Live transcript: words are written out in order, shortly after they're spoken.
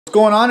What's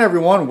going on,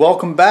 everyone?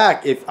 Welcome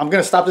back. I'm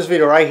gonna stop this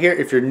video right here.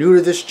 If you're new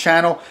to this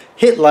channel,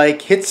 hit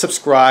like, hit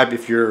subscribe.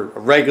 If you're a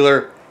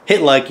regular,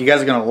 hit like. You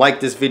guys are gonna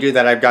like this video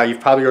that I've got. You've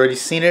probably already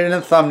seen it in the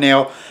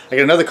thumbnail. I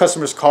got another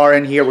customer's car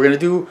in here. We're gonna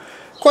do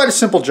quite a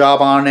simple job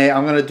on it.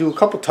 I'm gonna do a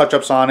couple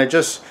touch-ups on it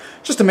just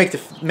to make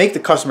the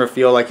customer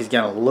feel like he's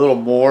getting a little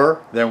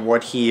more than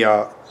what he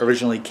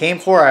originally came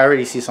for. I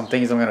already see some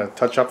things I'm gonna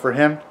touch up for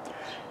him,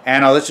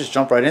 and let's just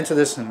jump right into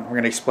this, and we're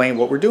gonna explain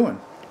what we're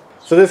doing.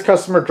 So this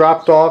customer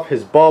dropped off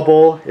his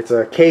bubble. It's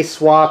a case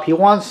swap. He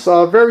wants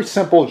a very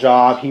simple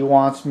job. He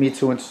wants me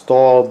to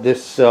install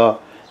this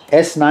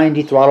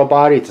S90 throttle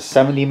body. It's a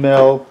 70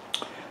 mil.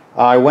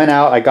 I went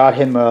out, I got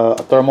him a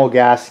thermal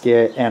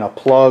gasket and a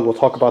plug. We'll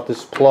talk about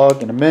this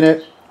plug in a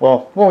minute.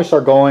 Well, when we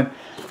start going.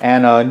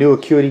 And a new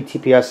ACUITY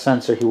TPS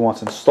sensor he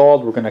wants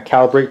installed. We're going to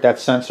calibrate that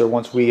sensor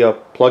once we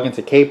plug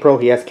into K-Pro.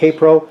 He has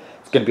K-Pro.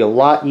 It's going to be a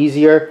lot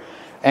easier.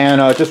 And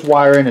just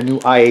wire in a new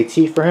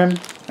IAT for him.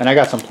 And I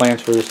got some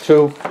plans for this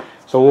too.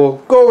 So we'll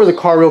go over the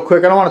car real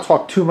quick. I don't want to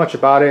talk too much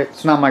about it.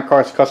 It's not my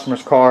car, it's the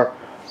customer's car.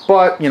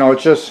 But you know,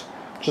 it's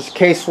just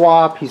case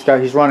swap. He's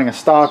running a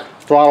stock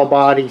throttle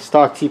body,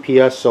 stock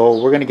TPS. So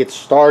we're gonna get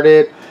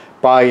started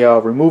by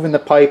removing the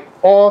pipe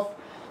off,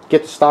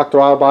 get the stock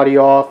throttle body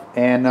off,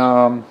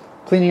 and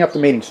cleaning up the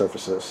mating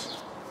surfaces.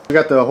 We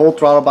got the whole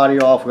throttle body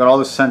off. We got all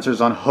the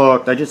sensors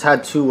unhooked. I just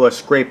had to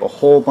scrape a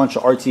whole bunch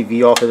of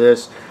RTV off of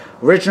this.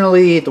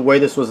 Originally, the way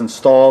this was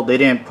installed, they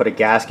didn't put a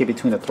gasket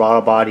between the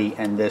throttle body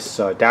and this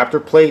adapter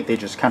plate. They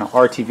just kind of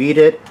RTV'd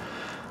it.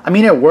 I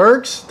mean, it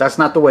works. That's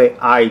not the way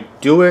I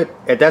do it.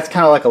 That's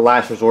kind of like a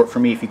last resort for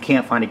me. If you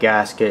can't find a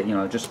gasket, you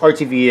know, just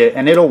RTV it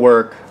and it'll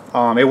work.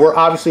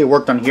 Obviously, it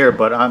worked on here,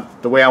 but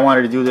the way I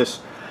wanted to do this,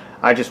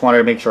 I just wanted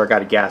to make sure I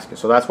got a gasket.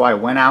 So that's why I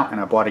went out and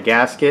I bought a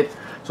gasket.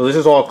 So this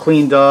is all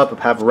cleaned up.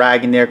 I have a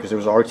rag in there because there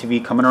was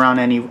RTV coming around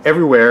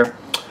everywhere.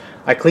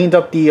 I cleaned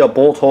up the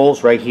bolt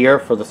holes right here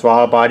for the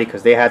throttle body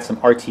because they had some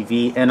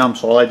RTV in them.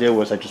 So all I did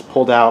was I just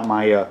pulled out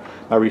my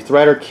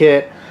rethreader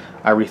kit.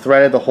 I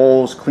rethreaded the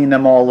holes, cleaned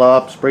them all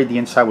up, sprayed the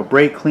inside with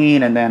brake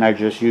clean, and then I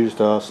just used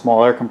a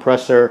small air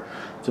compressor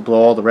to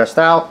blow all the rest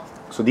out.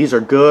 So these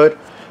are good.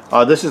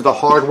 This is the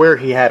hardware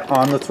he had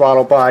on the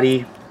throttle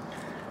body.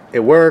 It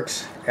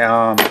works.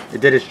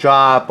 It did its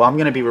job. But I'm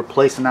going to be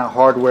replacing that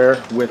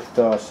hardware with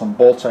some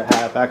bolts I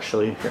have.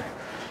 Actually, here,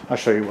 I'll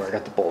show you where I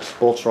got the bolts.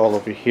 Bolts are all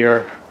over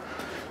here.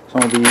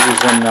 Some of these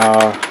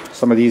and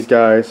some of these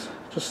guys.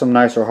 Just some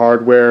nicer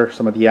hardware.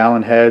 Some of the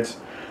Allen heads.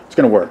 It's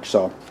going to work.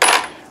 So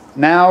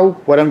now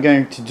what I'm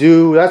going to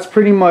do, that's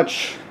pretty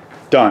much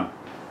done.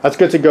 That's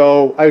good to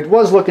go. I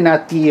was looking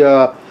at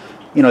the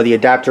you know, the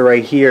adapter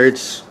right here.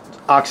 It's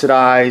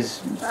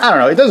oxidized. I don't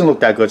know. It doesn't look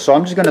that good. So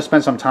I'm just going to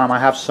spend some time. I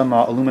have some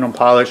aluminum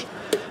polish.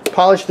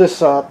 Polish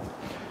this up.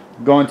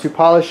 I'm going to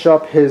polish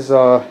up his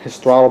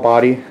throttle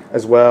body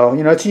as well.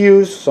 You know, it's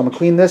used. So I'm going to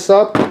clean this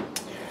up.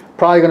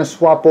 Probably going to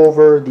swap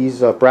over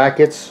these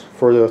brackets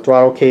for the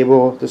throttle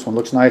cable. This one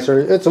looks nicer.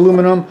 It's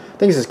aluminum. I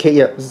think this is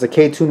this is a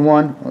K-tune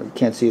one. Oh, you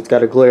can't see, it's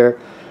got a glare.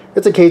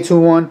 It's a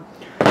K-tune one.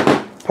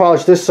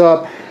 Polish this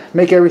up,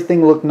 make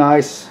everything look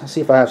nice. Let's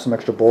see if I have some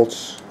extra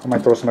bolts. I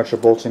might throw some extra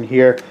bolts in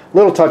here.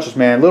 Little touches,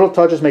 man. Little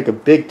touches make a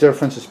big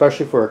difference,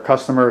 especially for a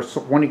customer.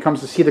 So when he comes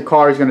to see the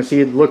car, he's going to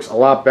see it looks a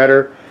lot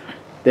better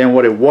than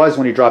what it was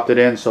when he dropped it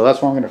in. So that's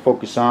what I'm going to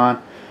focus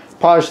on.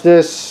 Polish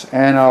this,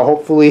 and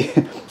hopefully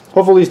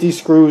these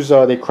screws,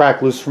 they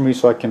crack loose for me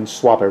so I can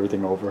swap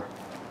everything over.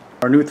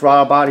 Our new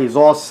throttle body is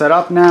all set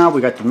up now. We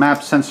got the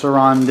map sensor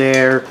on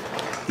there,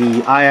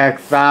 the IAC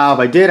valve.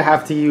 I did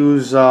have to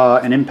use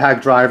an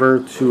impact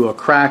driver to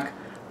crack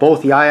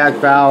both the IAC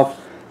valve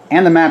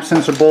and the map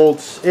sensor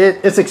bolts.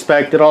 It's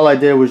expected. All I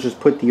did was just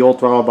put the old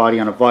throttle body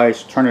on a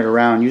vise, turn it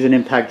around, use an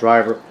impact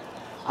driver.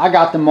 I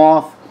got them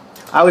off.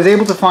 I was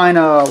able to find,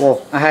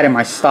 well, I had in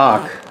my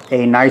stock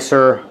a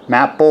nicer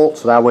map bolt,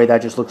 so that way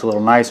that just looks a little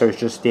nicer. It's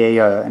just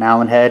an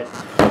Allen head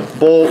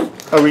bolt.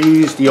 I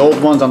reused the old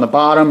ones on the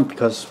bottom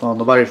because, well,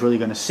 nobody's really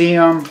going to see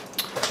them.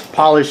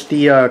 Polished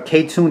the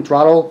K-tune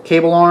throttle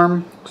cable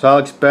arm, so that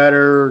looks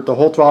better. The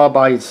whole throttle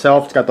body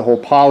itself, it's got the whole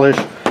polish.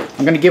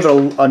 I'm going to give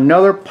it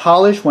another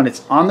polish when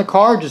it's on the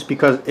car, just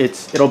because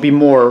it'll be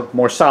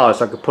more solid,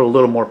 so I could put a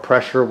little more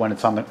pressure when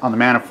it's on the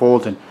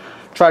manifold and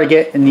try to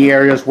get in the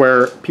areas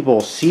where people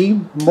will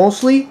see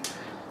mostly.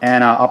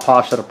 And I'll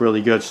polish that up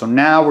really good. So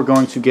now we're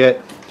going to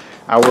get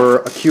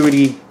our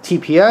ACUITY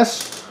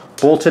TPS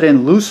bolted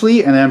in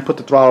loosely and then put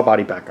the throttle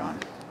body back on.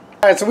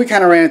 Alright, so we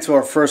kind of ran into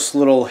our first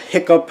little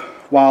hiccup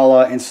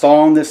while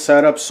installing this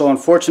setup. So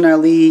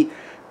unfortunately,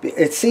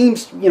 it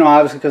seems, you know,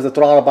 obviously because the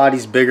throttle body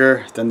is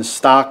bigger than the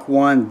stock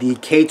one, the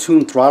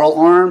K-tune throttle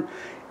arm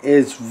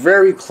is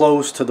very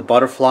close to the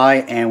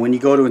butterfly, and when you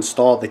go to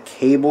install the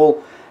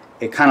cable,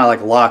 it kind of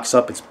like locks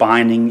up, it's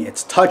binding,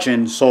 it's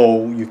touching,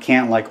 so you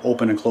can't like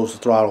open and close the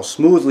throttle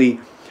smoothly.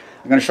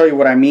 I'm going to show you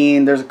what I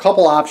mean. There's a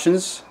couple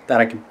options that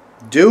I can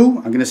do.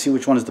 I'm going to see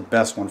which one is the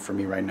best one for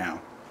me right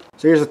now.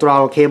 So here's the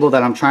throttle cable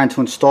that I'm trying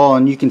to install,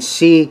 and you can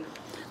see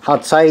how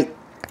tight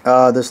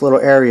this little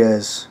area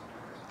is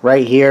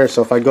right here.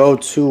 So if I go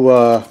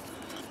to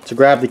to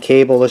grab the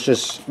cable. We're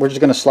just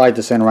going to slide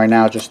this in right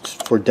now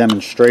just for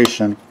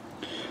demonstration.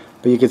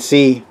 But you can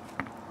see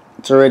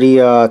it's already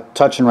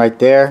touching right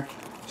there.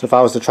 So if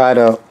I was to try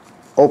to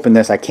open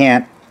this, I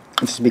can't.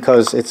 It's just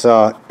because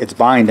it's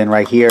binding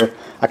right here.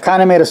 I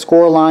kind of made a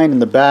score line in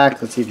the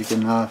back. Let's see if you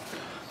can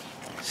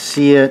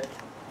see it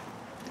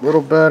a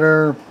little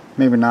better.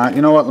 Maybe not.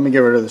 You know what? Let me get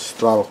rid of this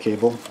throttle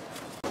cable.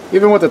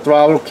 Even with the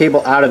throttle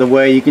cable out of the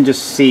way, you can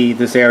just see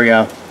this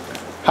area,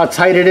 how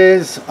tight it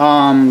is.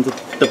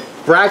 The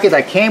bracket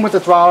that came with the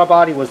throttle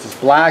body was this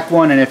black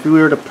one, and if we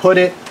were to put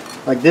it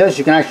like this,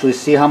 you can actually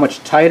see how much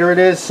tighter it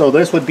is. So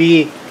this would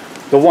be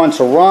the one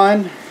to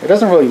run. It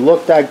doesn't really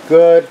look that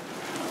good.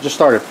 It just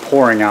started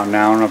pouring out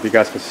now. I don't know if you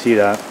guys can see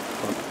that.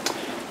 But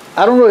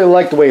I don't really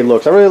like the way it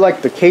looks. I really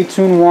like the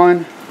K-Tune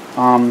one.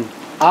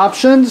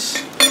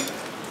 Options,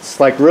 it's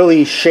like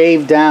really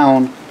shaved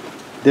down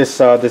this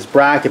this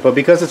bracket, but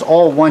because it's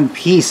all one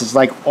piece, it's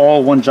like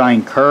all one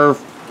giant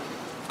curve.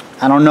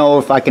 I don't know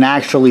if I can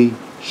actually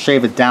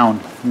shave it down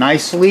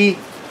nicely.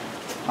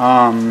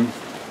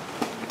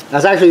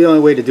 That's actually the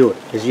only way to do it,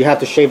 is you have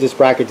to shave this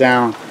bracket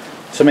down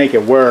to make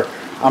it work.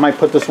 I might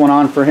put this one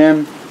on for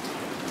him,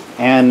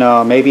 and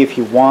maybe if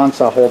he wants,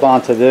 I'll hold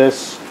on to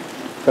this,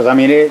 because I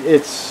mean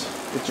it's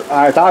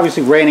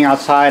obviously raining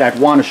outside. I'd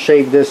want to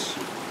shave this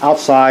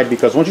outside,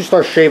 because once you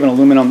start shaving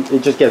aluminum,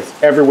 it just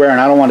gets everywhere, and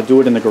I don't want to do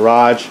it in the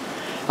garage.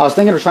 I was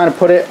thinking of trying to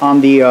put it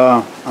on the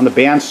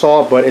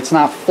bandsaw, but it's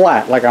not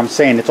flat like I'm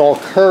saying. It's all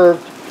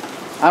curved.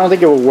 I don't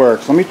think it will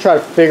work. So let me try to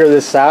figure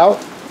this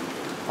out.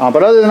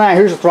 But other than that,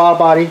 here's the throttle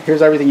body.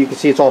 Here's everything. You can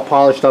see it's all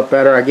polished up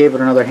better. I gave it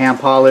another hand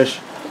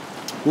polish.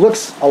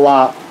 Looks a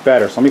lot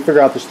better. So let me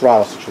figure out this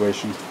throttle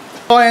situation.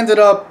 So I ended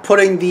up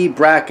putting the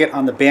bracket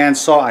on the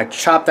bandsaw. I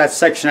chopped that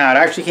section out. It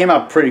actually came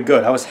out pretty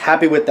good. I was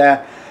happy with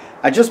that.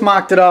 I just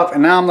mocked it up,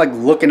 and now I'm like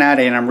looking at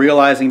it, and I'm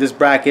realizing this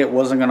bracket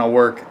wasn't going to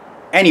work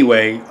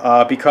anyway,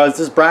 because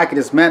this bracket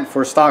is meant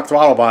for stock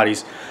throttle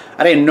bodies.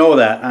 I didn't know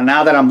that, and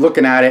now that I'm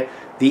looking at it,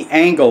 the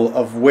angle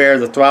of where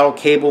the throttle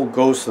cable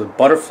goes to the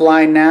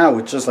butterfly now,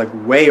 it's just like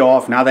way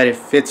off. Now that it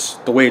fits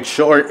the way it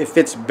should, or it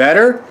fits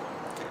better,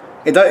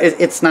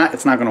 it's not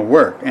going to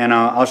work. And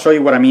I'll show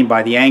you what I mean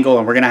by the angle,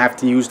 and we're going to have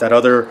to use that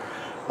other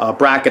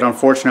bracket.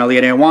 Unfortunately,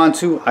 I didn't want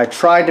to. I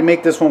tried to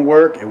make this one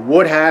work. It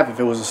would have if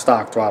it was a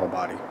stock throttle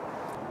body.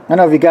 I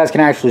don't know if you guys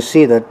can actually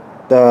see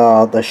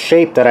the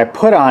shape that I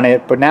put on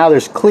it, but now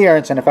there's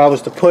clearance, and if I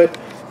was to put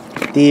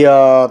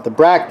the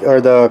bracket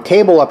or the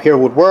cable up here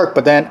would work.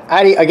 But then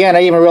I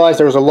even realized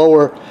there was a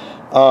lower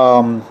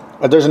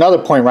there's another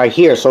point right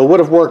here, so it would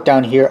have worked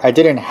down here. I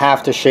didn't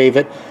have to shave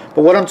it,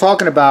 but what I'm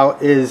talking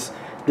about is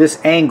this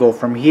angle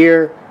from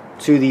here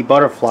to the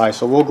butterfly.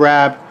 So we'll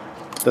grab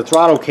the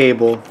throttle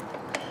cable,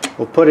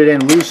 we'll put it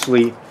in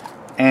loosely,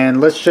 and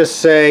let's just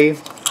say,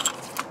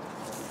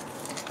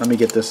 let me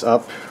get this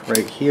up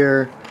right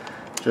here,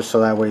 just so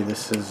that way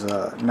this is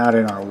not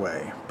in our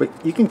way. But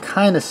you can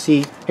kind of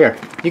see here,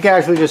 you can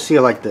actually just see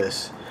it like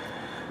this.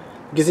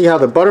 You can see how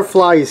the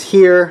butterfly is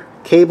here,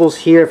 cable's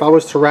here. If I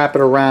was to wrap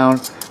it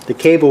around, the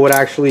cable would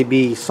actually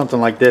be something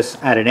like this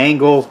at an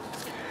angle.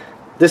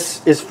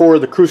 This is for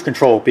the cruise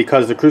control,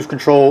 because the cruise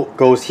control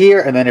goes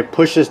here and then it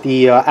pushes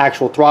the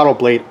actual throttle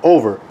blade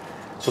over.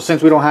 So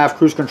since we don't have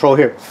cruise control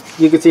here,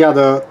 you can see how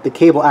the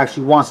cable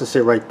actually wants to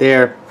sit right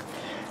there.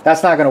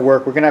 That's not going to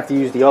work. We're going to have to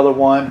use the other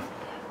one,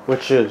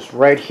 which is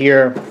right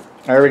here.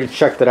 I already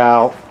checked it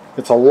out.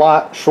 It's a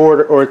lot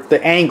shorter, or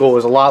the angle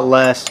is a lot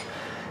less.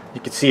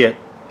 You can see it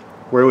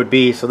where it would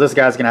be. So this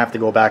guy's going to have to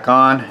go back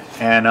on,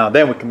 and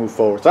then we can move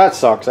forward. So that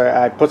sucks.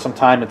 I put some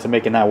time into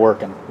making that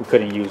work, and we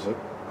couldn't use it.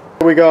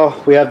 Here we go.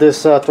 We have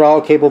this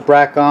throttle cable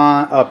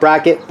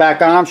bracket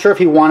back on. I'm sure if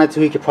he wanted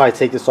to, he could probably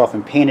take this off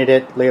and painted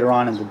it later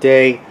on in the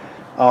day.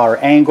 Our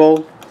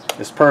angle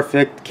is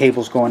perfect.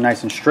 Cable's going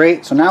nice and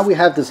straight. So now we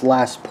have this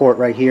last port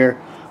right here,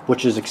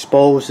 which is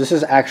exposed. This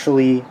is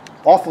actually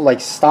off of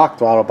like stock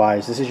throttle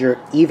bodies. This is your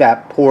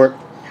evap port.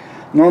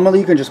 Normally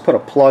you can just put a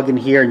plug in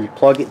here and you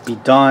plug it, be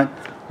done.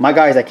 My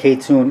guys at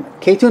K-Tune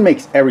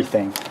makes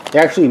everything. They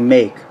actually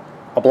make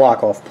a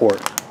block off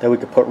port that we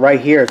could put right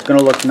here. It's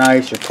gonna look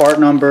nice. Your part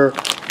number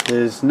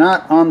is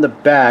not on the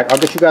back. I'll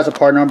get you guys a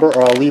part number,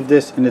 or I'll leave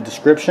this in the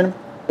description.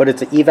 But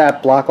it's an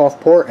evap block off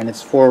port, and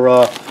it's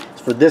for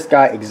this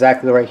guy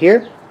exactly right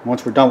here.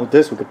 Once we're done with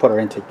this, we could put our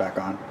intake back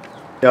on.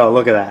 Yo,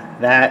 look at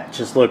that. That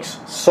just looks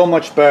so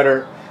much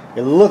better.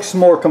 It looks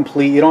more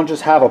complete. You don't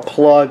just have a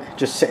plug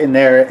just sitting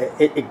there.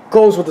 It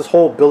goes with this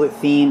whole billet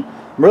theme.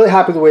 I'm really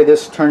happy the way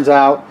this turns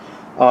out.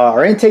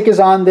 Our intake is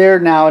on there.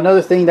 Now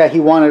another thing that he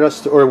wanted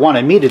us to, or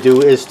wanted me to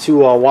do, is to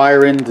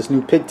wire in this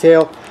new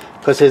pigtail,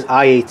 because his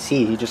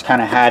IAT, he just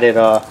kind of had it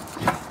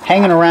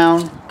hanging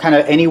around kind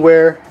of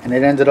anywhere, and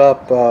it ended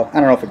up, I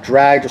don't know if it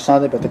dragged or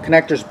something, but the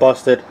connector's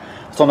busted.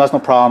 So that's no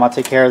problem. I'll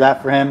take care of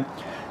that for him.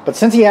 But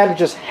since he had it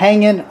just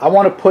hanging, I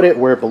want to put it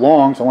where it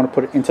belongs. I want to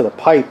put it into the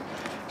pipe.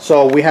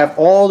 So we have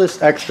all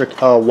this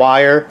extra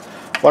wire.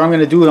 What I'm going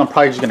to do is I'm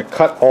probably just going to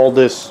cut all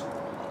this,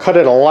 cut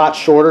it a lot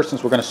shorter,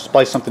 since we're going to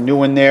splice something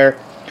new in there.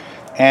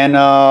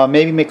 and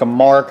maybe make a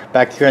mark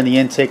back here in the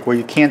intake where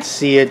you can't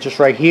see it, just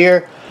right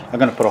here. I'm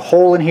going to put a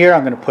hole in here.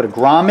 I'm going to put a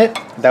grommet.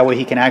 That way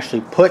he can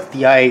actually put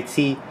the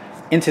IAT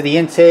into the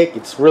intake.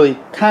 It's really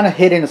kind of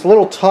hidden. It's a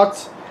little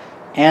tucked,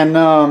 and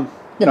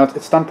you know,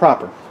 it's done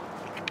proper.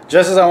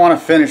 Just as I want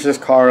to finish this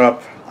car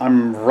up,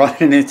 I'm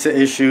running into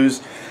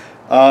issues,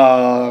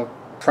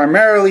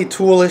 primarily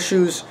tool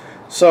issues.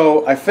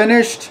 So I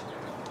finished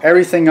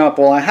everything up.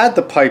 Well, I had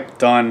the pipe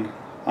done,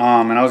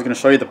 and I was going to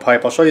show you the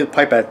pipe. I'll show you the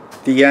pipe at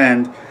the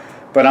end,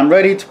 but I'm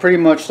ready to pretty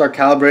much start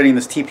calibrating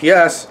this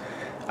TPS.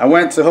 I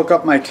went to hook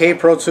up my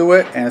K-Pro to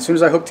it, and as soon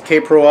as I hooked the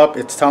K-Pro up,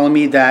 it's telling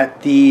me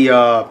that the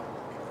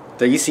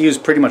ECU is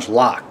pretty much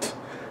locked.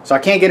 So I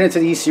can't get into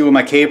the ECU with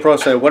my K-Pro,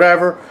 so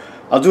whatever.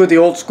 I'll do it the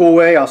old school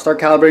way. I'll start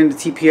calibrating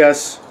the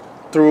TPS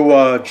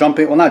through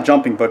jumping, well, not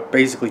jumping, but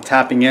basically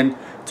tapping in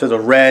to the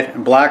red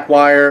and black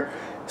wire.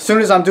 As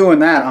soon as I'm doing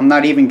that, I'm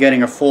not even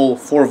getting a full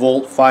 4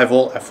 volt, 5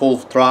 volt at full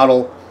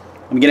throttle.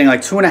 I'm getting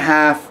like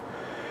 2.5.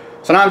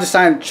 So now I'm just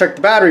trying to check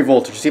the battery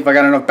voltage, see if I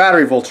got enough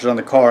battery voltage on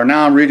the car.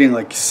 Now I'm reading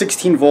like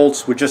 16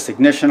 volts with just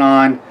ignition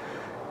on.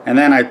 And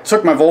then I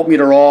took my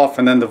voltmeter off,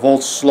 and then the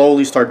volts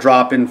slowly start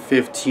dropping,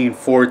 15,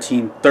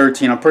 14,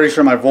 13. I'm pretty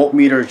sure my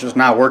voltmeter is just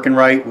not working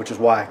right, which is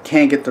why I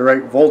can't get the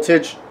right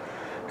voltage.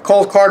 I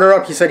called Carter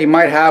up. He said he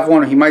might have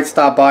one, or he might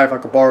stop by if I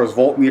could borrow his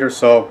voltmeter.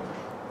 So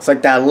it's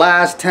like that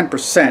last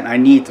 10% I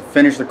need to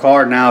finish the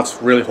car. Now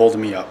it's really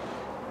holding me up.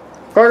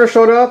 Carter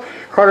showed up.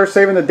 Carter's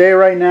saving the day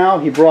right now.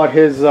 He brought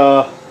his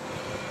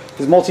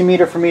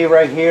multimeter for me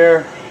right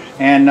here,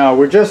 and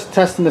we're just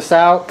testing this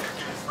out.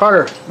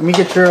 Carter, let me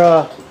get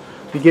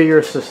your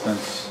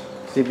assistance.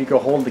 See if you can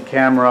hold the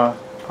camera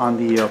on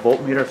the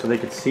voltmeter so they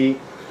could see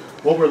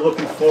what we're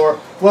looking for.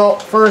 Well,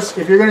 first,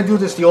 if you're going to do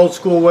this the old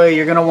school way,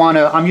 you're going to want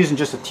to, I'm using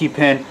just a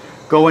T-pin,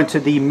 go into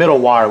the middle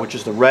wire, which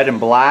is the red and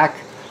black.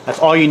 That's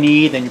all you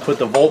need. Then you put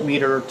the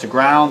voltmeter to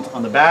ground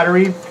on the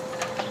battery.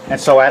 And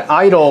so at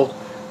idle,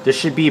 this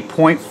should be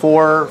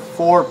 0.44,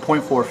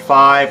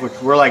 0.45, which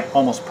we're like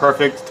almost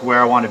perfect to where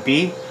I want to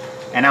be.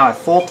 And now at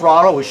full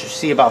throttle, we should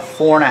see about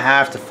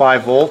 4.5 to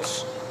 5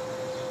 volts.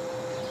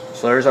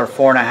 So there's our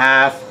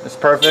 4.5. That's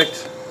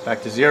perfect.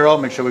 Back to 0.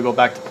 Make sure we go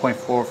back to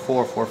 0.44,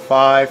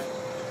 0.45.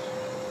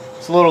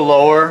 It's a little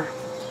lower.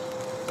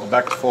 Go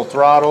back to full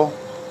throttle.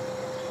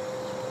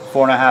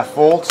 4.5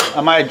 volts.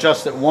 I might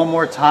adjust it one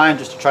more time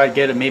just to try to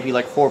get it maybe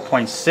like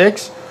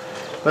 4.6.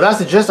 But that's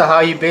the gist of how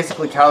you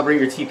basically calibrate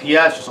your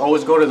TPS. Just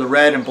always go to the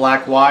red and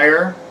black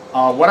wire.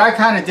 What I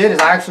kind of did is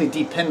I actually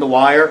depinned the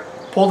wire,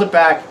 pulled it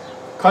back,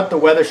 cut the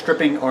weather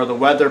stripping or the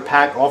weather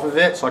pack off of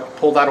it so I can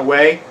pull that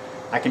away.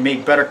 I can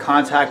make better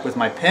contact with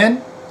my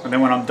pin, and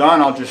then when I'm done,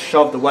 I'll just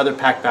shove the weather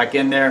pack back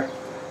in there.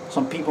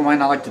 Some people might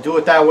not like to do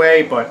it that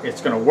way, but it's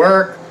going to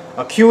work.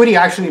 ACUITY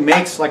actually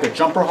makes like a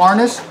jumper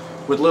harness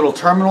with little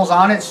terminals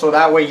on it, so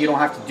that way you don't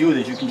have to do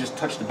this. You can just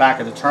touch the back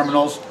of the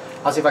terminals.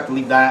 I'll see if I can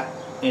leave that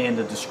in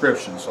the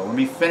description. So let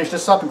me finish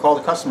this up and call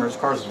the customer. This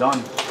car's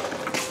done.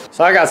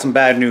 So I got some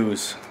bad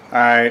news.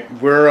 Alright,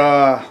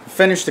 we're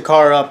finished the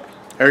car up.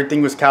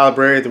 Everything was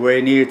calibrated the way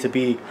it needed to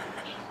be.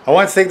 I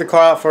want to take the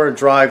car out for a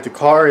drive. The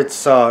car,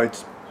 it's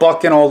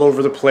bucking all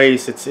over the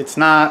place. It's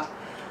not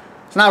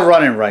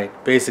running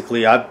right.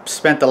 Basically, I've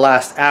spent the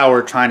last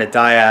hour trying to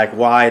diag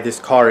why this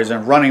car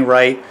isn't running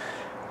right.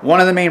 One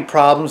of the main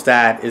problems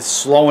that is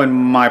slowing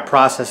my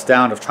process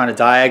down of trying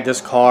to diag this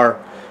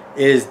car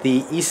is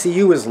the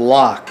ECU is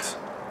locked.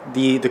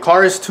 The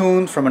car is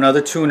tuned from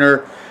another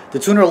tuner. The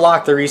tuner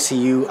locked their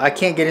ECU. I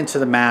can't get into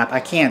the map.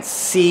 I can't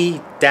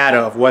see data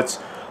of what's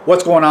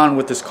going on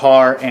with this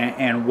car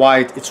and why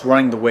it's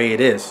running the way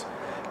it is.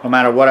 No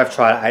matter what I've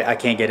tried, I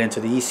can't get into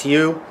the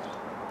ECU.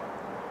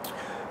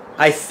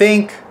 I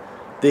think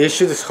the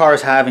issue this car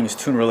is having is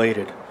tune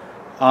related.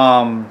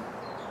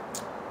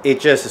 It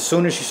just, as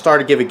soon as you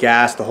start to give it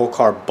gas, the whole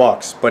car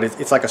bucks. But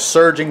it's like a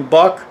surging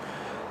buck.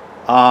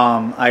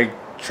 I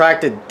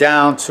tracked it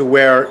down to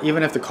where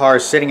even if the car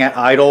is sitting at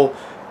idle,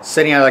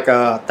 sitting at like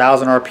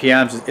 1,000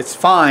 RPMs, it's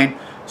fine.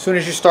 As soon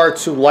as you start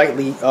to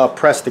lightly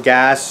press the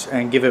gas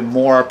and give it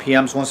more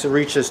RPMs, once it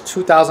reaches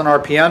 2,000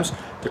 RPMs,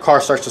 the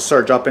car starts to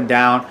surge up and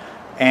down.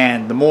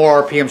 And the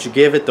more RPMs you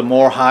give it, the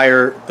more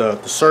higher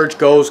the surge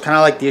goes. Kind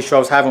of like the issue I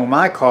was having with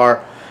my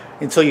car,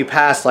 until you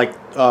pass like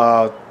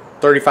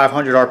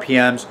 3,500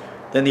 RPMs,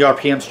 then the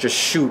RPMs just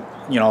shoot,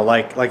 you know,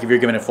 like if you're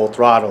giving it full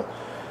throttle.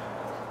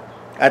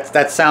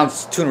 That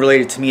sounds tune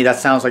related to me. That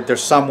sounds like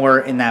there's somewhere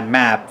in that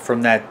map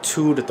from that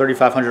 2 to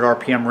 3,500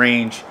 RPM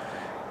range,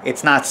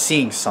 it's not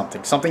seeing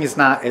something. Something is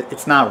not,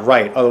 it's not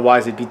right.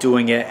 Otherwise, it'd be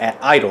doing it at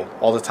idle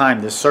all the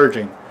time, this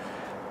surging.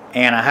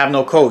 And I have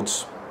no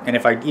codes. And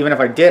even if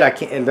I did, I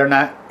can't. They're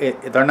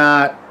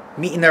not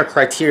meeting their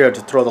criteria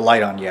to throw the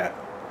light on yet.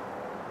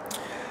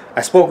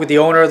 I spoke with the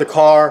owner of the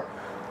car.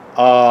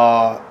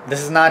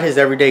 This is not his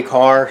everyday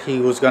car. He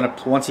was gonna,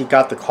 once he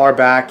got the car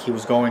back, he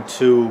was going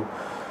to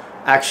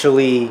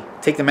actually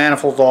take the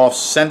manifold off,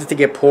 send it to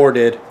get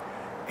ported,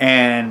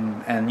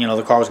 and you know,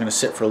 the car was going to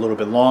sit for a little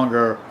bit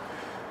longer.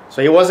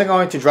 So he wasn't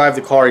going to drive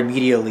the car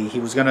immediately. He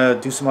was going to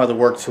do some other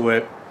work to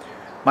it.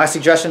 My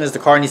suggestion is the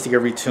car needs to get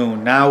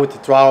retuned. Now with the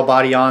throttle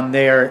body on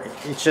there,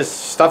 it's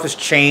just stuff has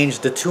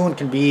changed. The tune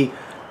can be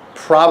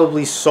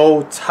probably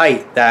so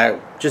tight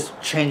that just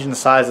changing the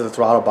size of the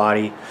throttle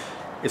body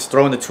is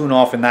throwing the tune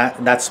off in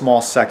that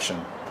small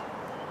section.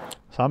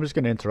 So I'm just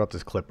going to interrupt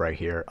this clip right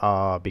here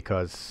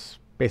because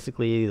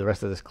basically the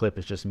rest of this clip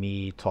is just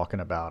me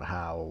talking about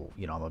how,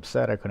 you know, I'm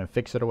upset I couldn't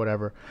fix it or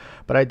whatever.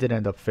 But I did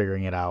end up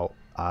figuring it out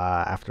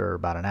after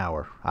about an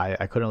hour.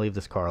 I couldn't leave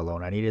this car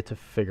alone. I needed to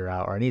figure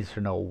out, or I needed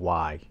to know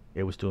why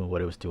it was doing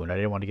what it was doing. I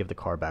didn't want to give the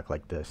car back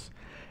like this.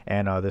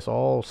 And this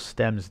all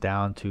stems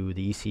down to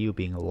the ECU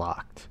being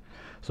locked.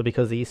 So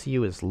because the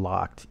ECU is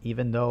locked,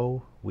 even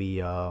though we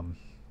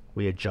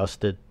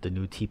adjusted the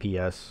new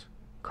TPS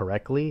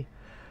correctly,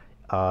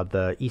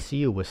 the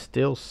ECU was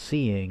still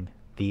seeing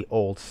the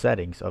old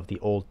settings of the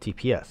old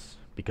TPS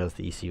because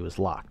the ECU is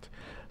locked.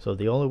 So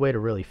the only way to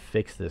really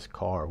fix this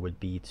car would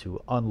be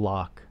to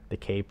unlock the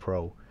K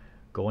Pro,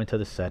 go into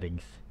the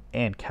settings,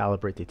 and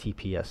calibrate the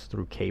TPS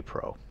through K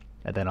Pro,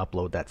 and then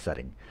upload that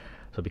setting.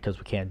 So because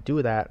we can't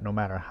do that, no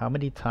matter how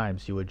many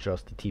times you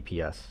adjust the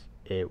TPS,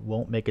 it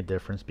won't make a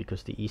difference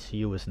because the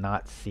ECU is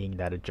not seeing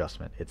that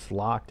adjustment. It's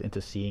locked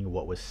into seeing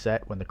what was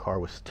set when the car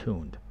was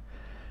tuned.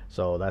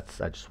 So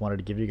I just wanted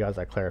to give you guys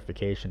that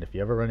clarification. If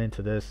you ever run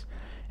into this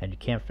and you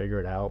can't figure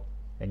it out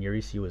and your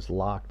ECU is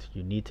locked,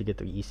 you need to get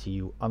the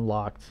ECU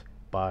unlocked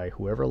by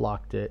whoever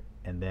locked it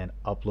and then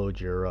upload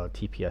your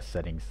TPS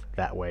settings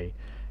that way,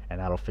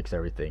 and that'll fix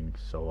everything.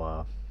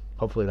 So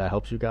hopefully that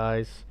helps you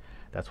guys.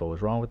 That's what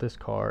was wrong with this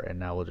car, and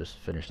now we'll just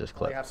finish this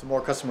clip. I have some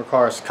more customer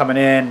cars coming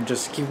in,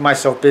 just keeping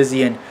myself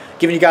busy and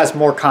giving you guys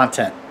more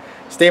content.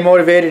 Stay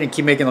motivated and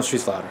keep making those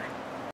streets louder.